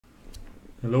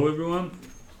Hello everyone,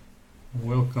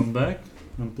 welcome back.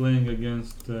 I'm playing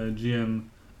against GM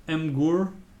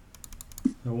Mgur.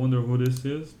 I wonder who this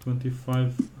is.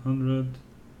 2500.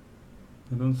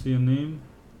 I don't see a name.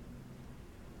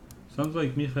 Sounds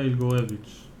like Mikhail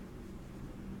Gurevich.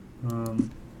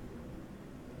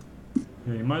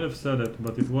 Yeah, he might have said it,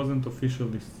 but it wasn't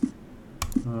officially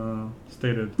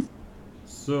stated.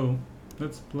 So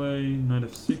let's play knight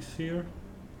f6 here.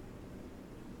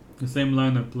 The same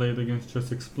line I played against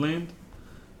Chess Explained.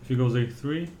 If he goes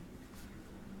a3,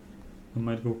 I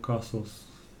might go castles.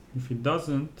 If he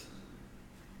doesn't,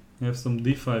 I have some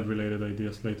d5 related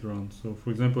ideas later on. So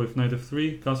for example, if knight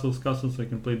f3, castles, I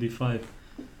can play d5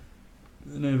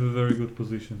 and I have a very good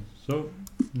position. So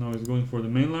now he's going for the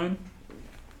main line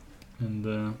and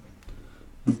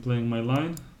I'm playing my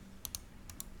line,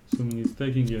 assuming he's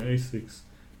taking here a6,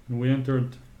 and we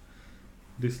entered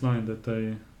this line that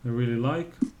I really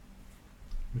like,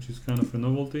 which is kind of a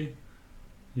novelty.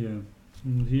 Yeah,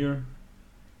 and here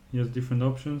he has different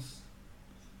options.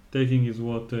 Taking is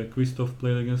what Christoph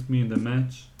played against me in the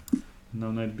match. Now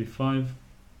knight b5.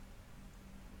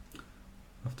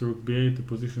 After rook b8 the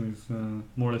position is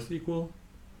more or less equal.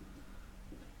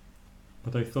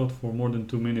 But I thought for more than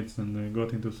 2 minutes and I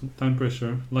got into some time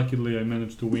pressure. Luckily I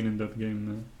managed to win in that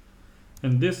game.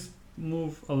 And this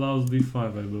move allows d5,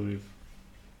 I believe.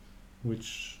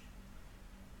 Which,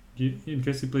 in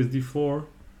case he plays d4,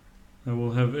 I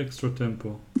will have extra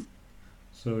tempo.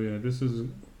 So yeah, this is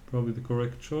probably the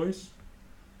correct choice.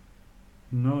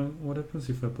 Now what happens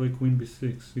if I play queen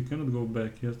b6? He cannot go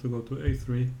back, he has to go to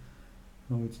a3.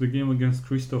 Oh, it's the game against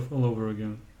Christoph all over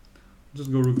again.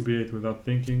 Just go rook b8 without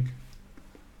thinking.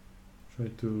 Try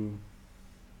to...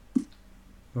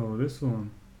 Oh, this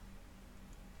one.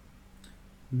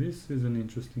 This is an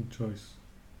interesting choice.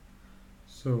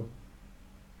 So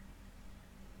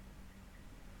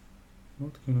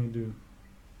what can I do?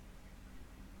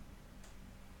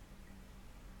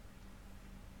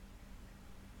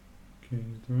 Okay,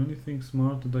 is there anything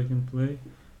smart that I can play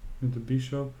with the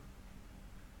bishop?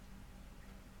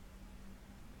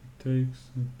 It takes,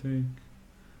 I take.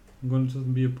 I'm gonna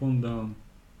just be a pawn down.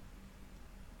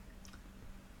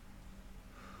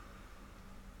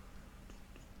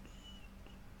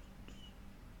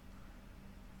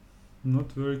 I'm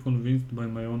not very convinced by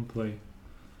my own play.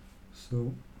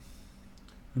 So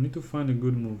I need to find a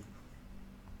good move.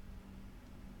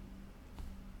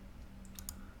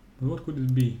 But what could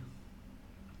it be?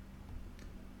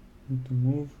 I need to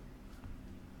move.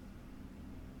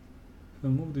 If I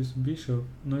move this bishop,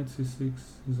 knight c6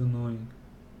 is annoying.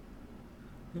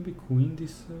 Maybe queen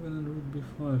d7 and rook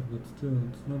b5, but still,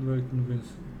 it's not very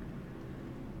convincing.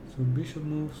 So bishop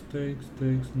moves, takes,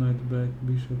 knight back,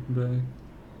 bishop back.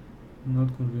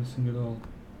 Not convincing at all.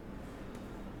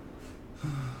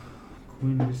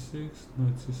 Queen b6,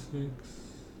 knight c6,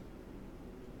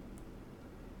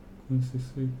 queen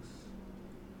c6.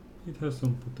 It has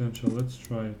some potential, let's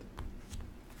try it.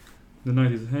 The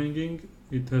knight is hanging,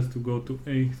 it has to go to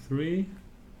a3,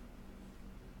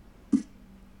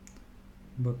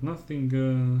 but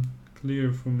nothing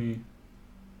clear for me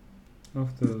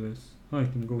after this. I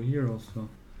can go here also.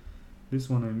 This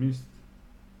one I missed.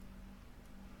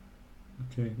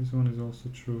 Okay, this one is also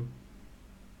true.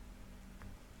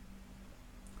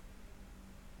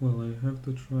 Well, I have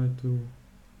to try to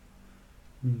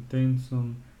maintain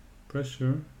some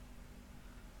pressure.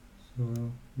 So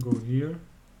I'll go here,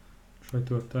 try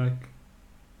to attack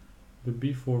the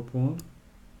b4 pawn.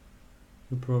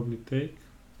 He'll probably take.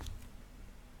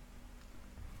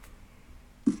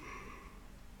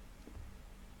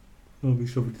 Well,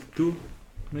 bishop d2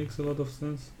 makes a lot of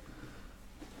sense.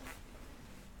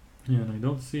 Yeah, and I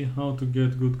don't see how to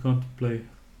get good counterplay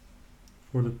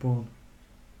for the pawn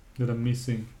that I'm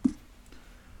missing.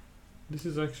 This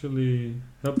is actually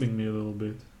helping me a little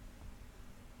bit.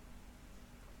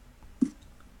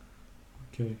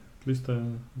 Okay, at least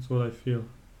that's what I feel.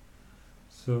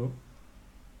 So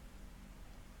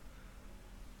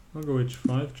I'll go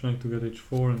h5, trying to get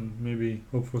h4 and maybe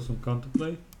hope for some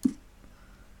counterplay,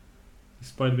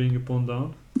 despite being a pawn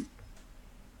down.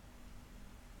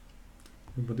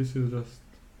 But this is just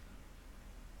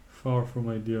far from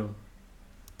ideal.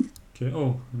 Okay,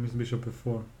 oh, I missed bishop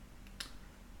f4.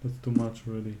 That's too much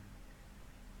already.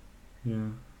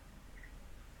 Yeah.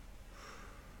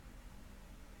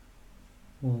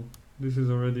 Well, this is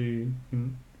already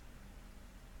in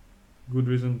good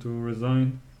reason to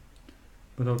resign,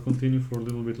 but I'll continue for a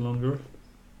little bit longer.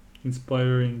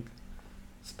 Inspired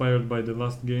by the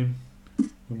last game,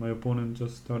 when my opponent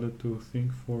just started to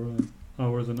think for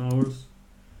hours and hours.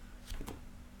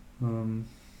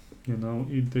 You know,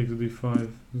 e takes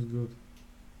d5 is good.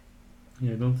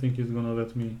 Yeah, I don't think he's gonna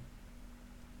let me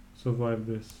survive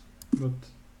this, but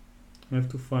I have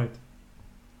to fight.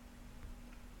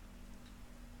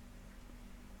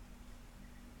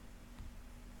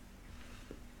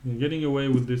 Yeah, getting away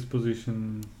with this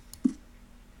position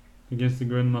against the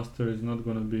Grandmaster is not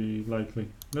gonna be likely.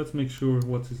 Let's make sure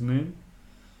what's his name.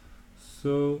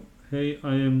 So, hey,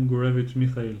 I am Gurevich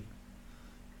Mikhail.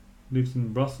 Lives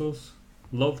in Brussels.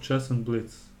 Love chess and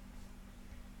Blitz.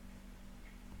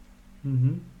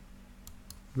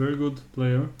 Very good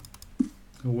player.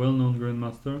 A well-known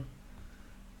Grandmaster.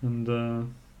 And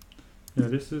yeah,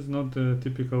 this is not a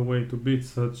typical way to beat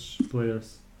such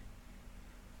players.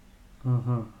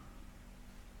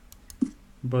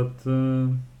 But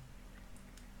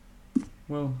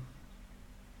well,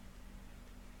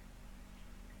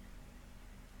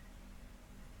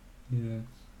 yeah,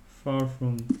 far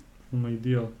from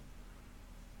ideal.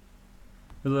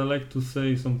 As I like to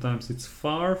say sometimes, it's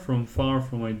far from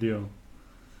ideal.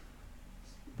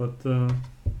 But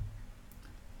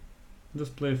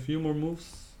just play a few more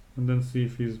moves and then see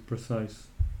if he's precise.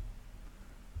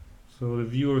 So the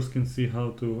viewers can see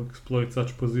how to exploit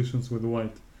such positions with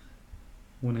white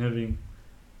when having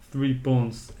 3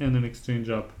 pawns and an exchange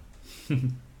up.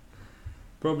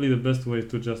 Probably the best way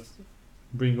to just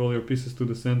bring all your pieces to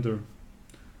the center.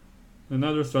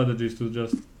 Another strategy is to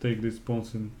just take these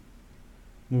pawns and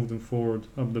move them forward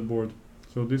up the board.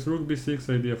 So this rook b6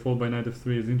 idea followed by knight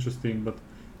f3 is interesting, but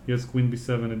he has queen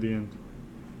b7 at the end.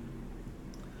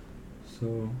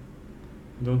 So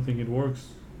I don't think it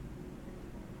works.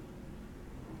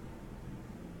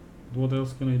 What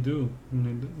else can I do?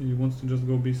 He wants to just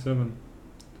go b7.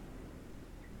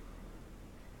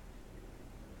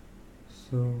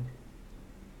 So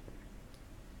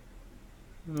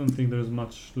I don't think there's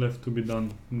much left to be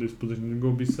done in this position. You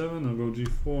go b7 or go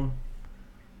g4 or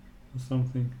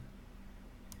something.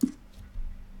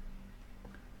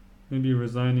 Maybe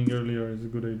resigning earlier is a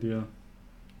good idea.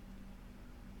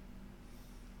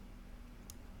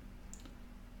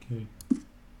 Okay.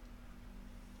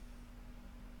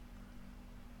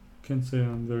 Can't say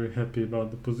I'm very happy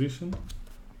about the position.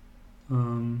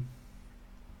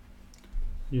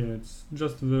 Yeah, it's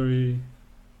just very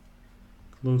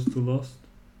close to lost.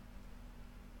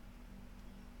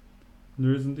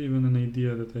 There isn't even an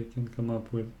idea that I can come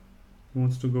up with. He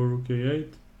wants to go rook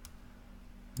a8.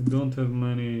 I don't have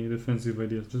many defensive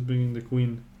ideas, just bringing the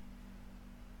queen.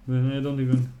 Then I don't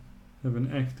even have an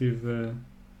active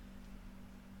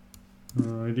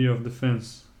idea of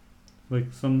defense.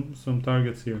 Like some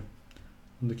targets here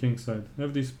on the king side. I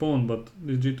have this pawn, but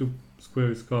the g2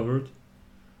 square is covered,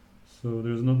 so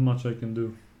there's not much I can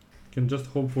do. I can just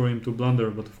hope for him to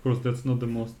blunder, but of course that's not the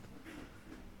most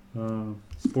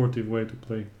sportive way to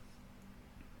play.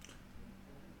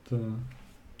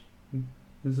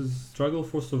 This is a struggle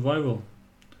for survival.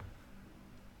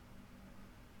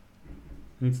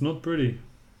 And it's not pretty.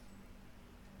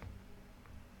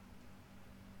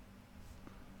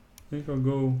 I think I'll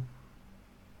go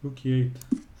rook e8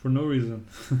 for no reason.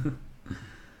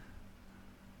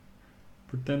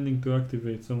 Pretending to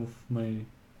activate some of my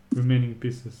remaining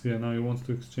pieces. Yeah, now he wants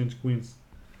to exchange queens.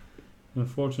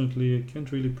 Unfortunately, I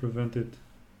can't really prevent it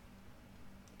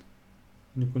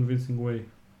in a convincing way.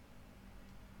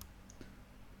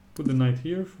 Put the knight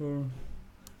here for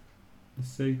the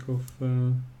sake of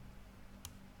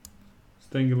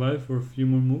staying alive for a few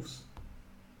more moves.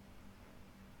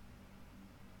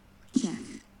 Check.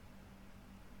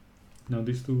 Now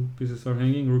these two pieces are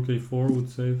hanging. Rook a4 would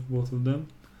save both of them,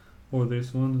 or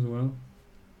this one as well.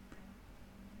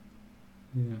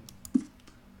 Yeah.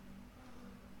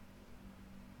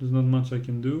 There's not much I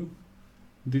can do.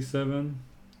 d7,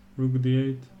 rook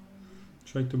d8.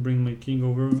 Try to bring my king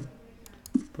over.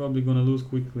 Probably gonna lose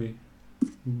quickly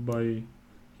by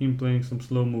him playing some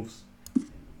slow moves.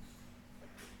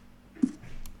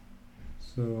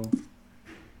 So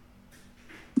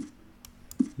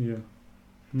yeah,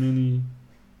 many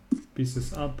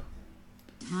pieces up.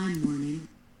 Time warning.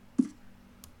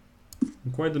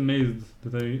 I'm quite amazed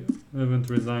that I haven't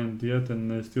resigned yet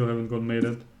and I still haven't got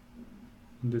mated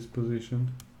in this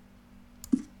position.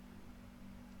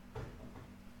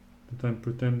 That I'm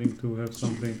pretending to have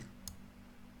something.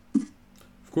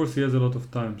 Of course he has a lot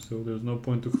of time, so there's no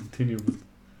point to continue, but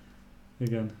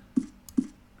again,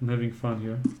 I'm having fun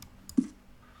here.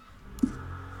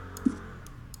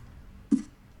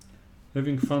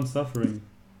 Having fun suffering.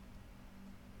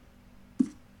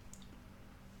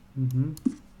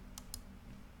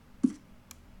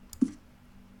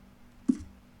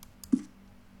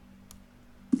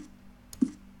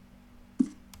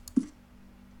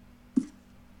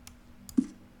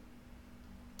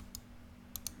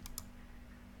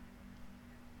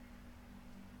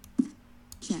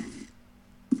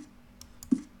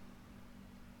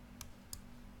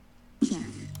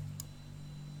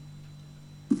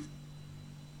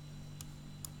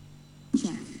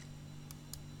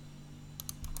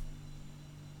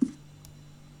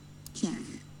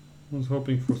 I was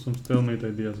hoping for some stalemate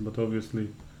ideas, but obviously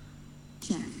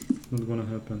Check. it's not gonna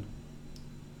happen.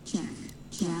 Check.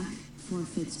 Jack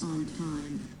forfeits on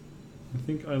time. I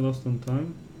think I lost on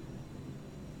time.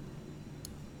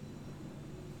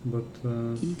 But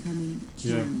Incoming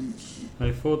yeah. challenge.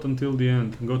 I fought until the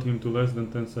end, got him to less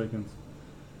than 10 seconds.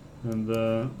 And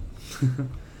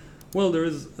well, there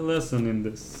is a lesson in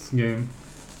this game.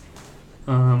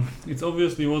 It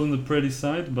obviously wasn't the pretty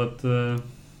side, but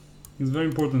it's very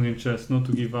important in chess not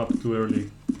to give up too early.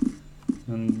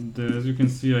 And as you can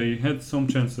see, I had some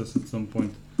chances at some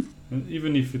point. And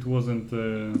even if it wasn't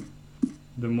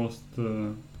the most,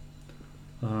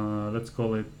 let's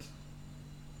call it,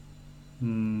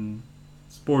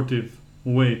 sportive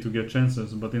way to get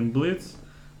chances. But in Blitz,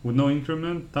 with no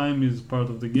increment, time is part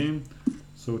of the game.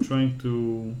 So trying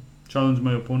to challenge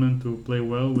my opponent to play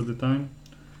well with the time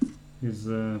is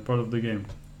part of the game.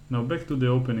 Now back to the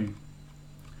opening.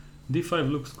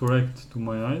 D5 looks correct to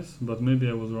my eyes, but maybe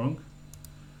I was wrong.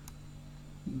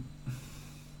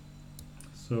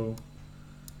 So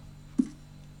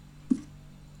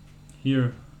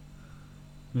here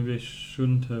maybe I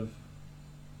shouldn't have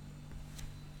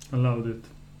allowed it.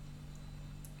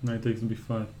 Knight takes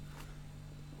b5.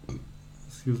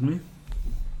 Excuse me.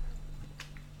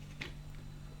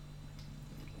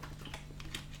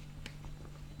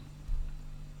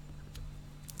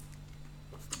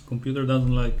 Computer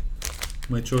doesn't like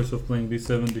my choice of playing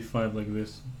d7, d5 like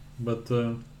this, but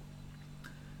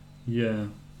yeah,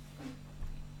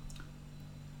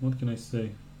 what can I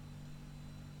say?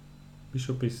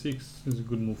 Bishop a6 is a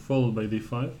good move, followed by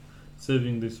d5,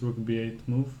 saving this rook b8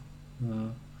 move,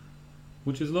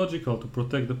 which is logical to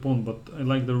protect the pawn, but I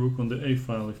like the rook on the a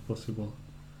file if possible.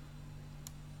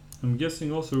 I'm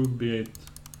guessing also rook b8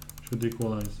 should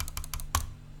equalize.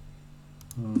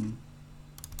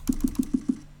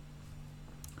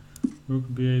 Rook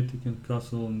b8, you can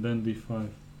castle and then d5.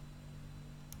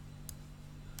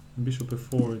 And bishop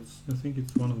f4, I think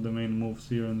it's one of the main moves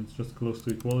here, and it's just close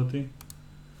to equality.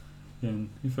 And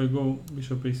if I go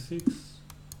bishop a6,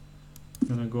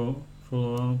 then I go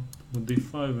follow up with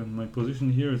d5, and my position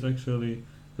here is actually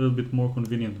a little bit more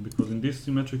convenient, because in this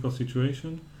symmetrical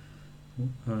situation,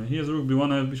 he has rook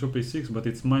b1, I have bishop a6, but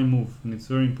it's my move, and it's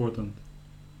very important.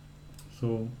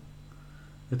 So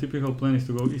the typical plan is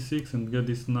to go e6 and get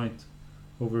this knight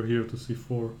over here to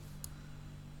c4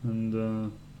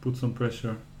 and put some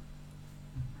pressure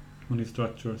on his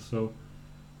structure. So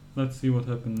let's see what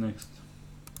happened next.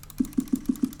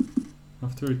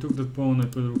 After he took the pawn, I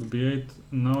put rook b8.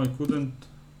 Now I couldn't,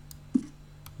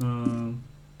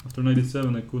 after knight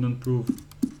e7, I couldn't prove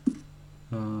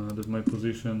that my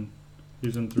position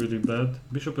isn't really bad.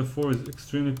 Bishop f4 is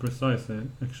extremely precise,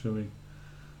 actually.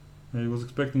 I was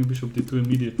expecting bishop d2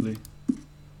 immediately,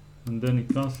 and then he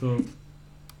castled,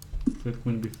 played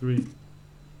queen b3.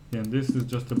 Yeah, and this is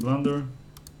just a blunder.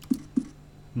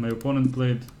 My opponent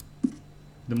played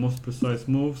the most precise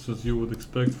moves, as you would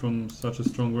expect from such a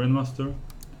strong grandmaster.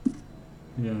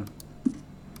 Yeah.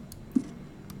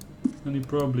 And he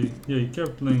probably, yeah, he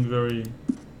kept playing very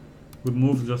good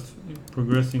moves, just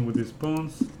progressing with his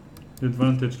pawns. The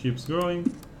advantage keeps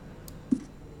growing.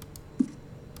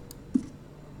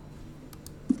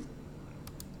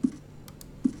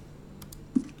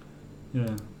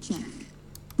 Yeah. Check.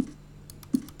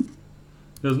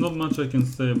 There's not much I can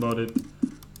say about it,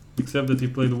 except that he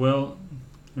played well,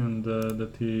 and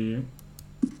that he...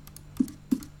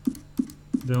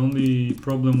 The only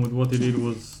problem with what he did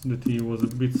was that he was a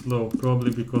bit slow,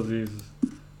 probably because he's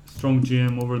strong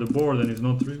GM over the board and he's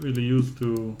not really used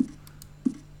to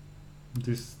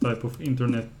this type of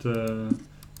internet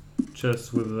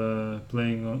chess with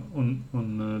playing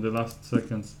on the last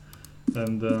seconds,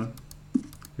 and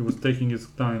he was taking his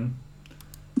time.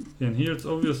 And here it's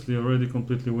obviously already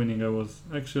completely winning. I was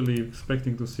actually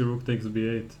expecting to see rook takes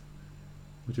b8,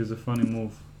 which is a funny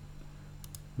move.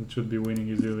 It should be winning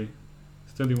easily.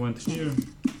 Instead he went here.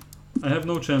 I have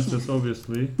no chances,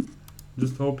 obviously.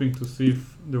 Just hoping to see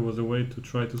if there was a way to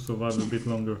try to survive a bit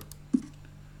longer.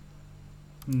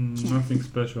 Nothing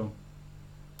special.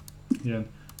 Yeah.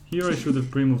 Here I should have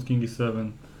pre-moved king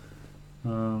e7,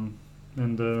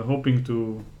 and hoping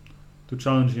to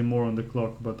challenge him more on the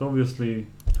clock. But obviously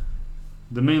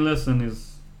the main lesson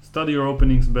is study your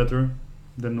openings better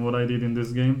than what I did in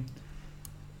this game,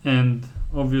 and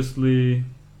obviously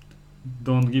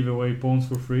don't give away pawns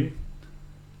for free.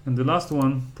 And the last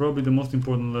one, probably the most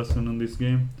important lesson on this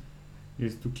game,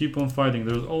 is to keep on fighting.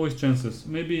 There's always chances.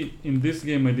 Maybe in this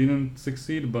game I didn't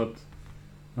succeed, but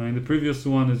in the previous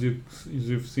one, as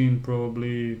you've seen,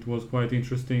 probably it was quite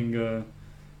interesting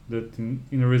that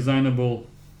in a resignable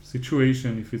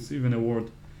situation, if it's even a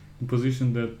word, in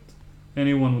position that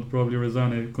anyone would probably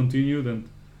resign. I continued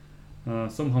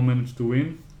and somehow managed to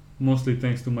win, mostly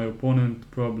thanks to my opponent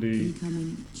probably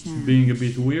Incoming chat. being a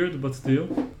bit weird, but still.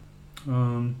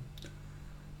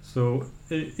 So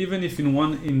even if in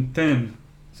 1 in 10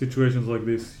 situations like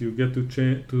this you get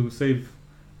to save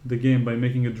the game by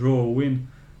making a draw or win,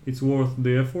 it's worth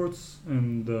the efforts.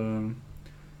 And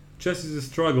chess is a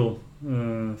struggle,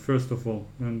 first of all,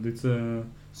 and it's a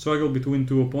struggle between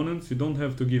two opponents. You don't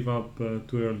have to give up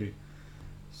too early.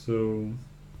 So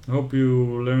I hope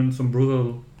you learned some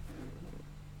brutal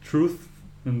truth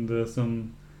and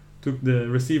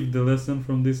received the lesson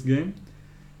from this game,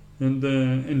 and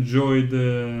enjoyed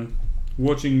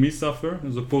watching me suffer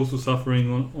as opposed to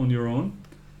suffering on your own.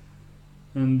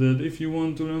 And if you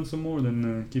want to learn some more,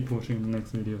 then keep watching the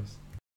next videos.